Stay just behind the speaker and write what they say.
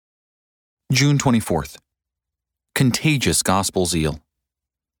June 24th. Contagious Gospel Zeal.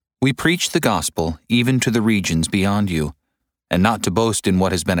 We preach the gospel even to the regions beyond you, and not to boast in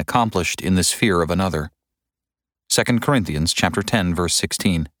what has been accomplished in the sphere of another. 2 Corinthians chapter 10, verse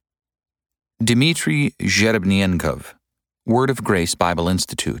 16. Dmitry Zherebnienkov, Word of Grace Bible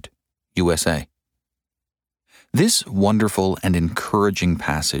Institute, USA. This wonderful and encouraging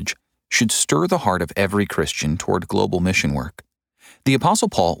passage should stir the heart of every Christian toward global mission work. The Apostle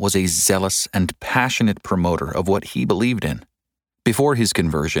Paul was a zealous and passionate promoter of what he believed in. Before his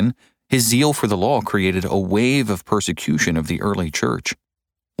conversion, his zeal for the law created a wave of persecution of the early church.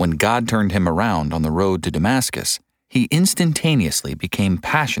 When God turned him around on the road to Damascus, he instantaneously became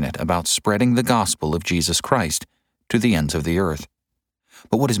passionate about spreading the gospel of Jesus Christ to the ends of the earth.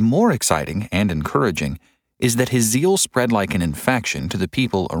 But what is more exciting and encouraging is that his zeal spread like an infection to the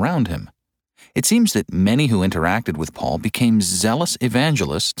people around him. It seems that many who interacted with Paul became zealous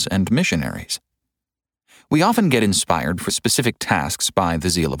evangelists and missionaries. We often get inspired for specific tasks by the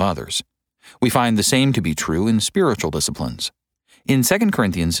zeal of others. We find the same to be true in spiritual disciplines. In 2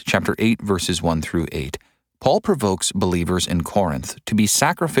 Corinthians chapter 8, verses 1 through 8, Paul provokes believers in Corinth to be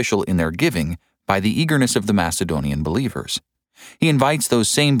sacrificial in their giving by the eagerness of the Macedonian believers. He invites those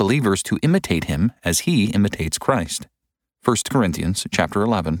same believers to imitate him as he imitates Christ. 1 Corinthians chapter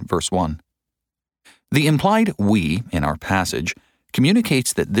 11, verse 1. The implied "we" in our passage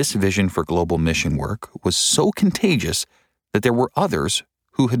communicates that this vision for global mission work was so contagious that there were others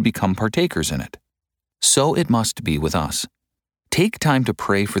who had become partakers in it. So it must be with us. Take time to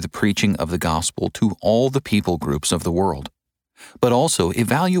pray for the preaching of the gospel to all the people groups of the world. But also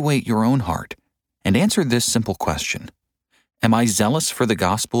evaluate your own heart and answer this simple question. Am I zealous for the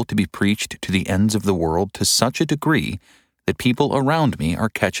gospel to be preached to the ends of the world to such a degree that people around me are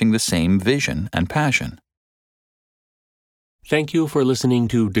catching the same vision and passion? Thank you for listening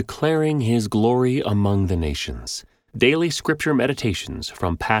to Declaring His Glory Among the Nations, daily scripture meditations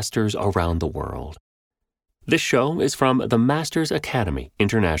from pastors around the world. This show is from the Masters Academy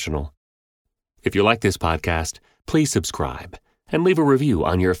International. If you like this podcast, please subscribe and leave a review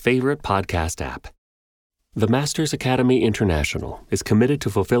on your favorite podcast app. The Masters Academy International is committed to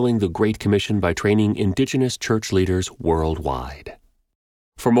fulfilling the Great Commission by training Indigenous church leaders worldwide.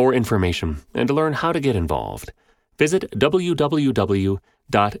 For more information and to learn how to get involved, visit www.tmai.org.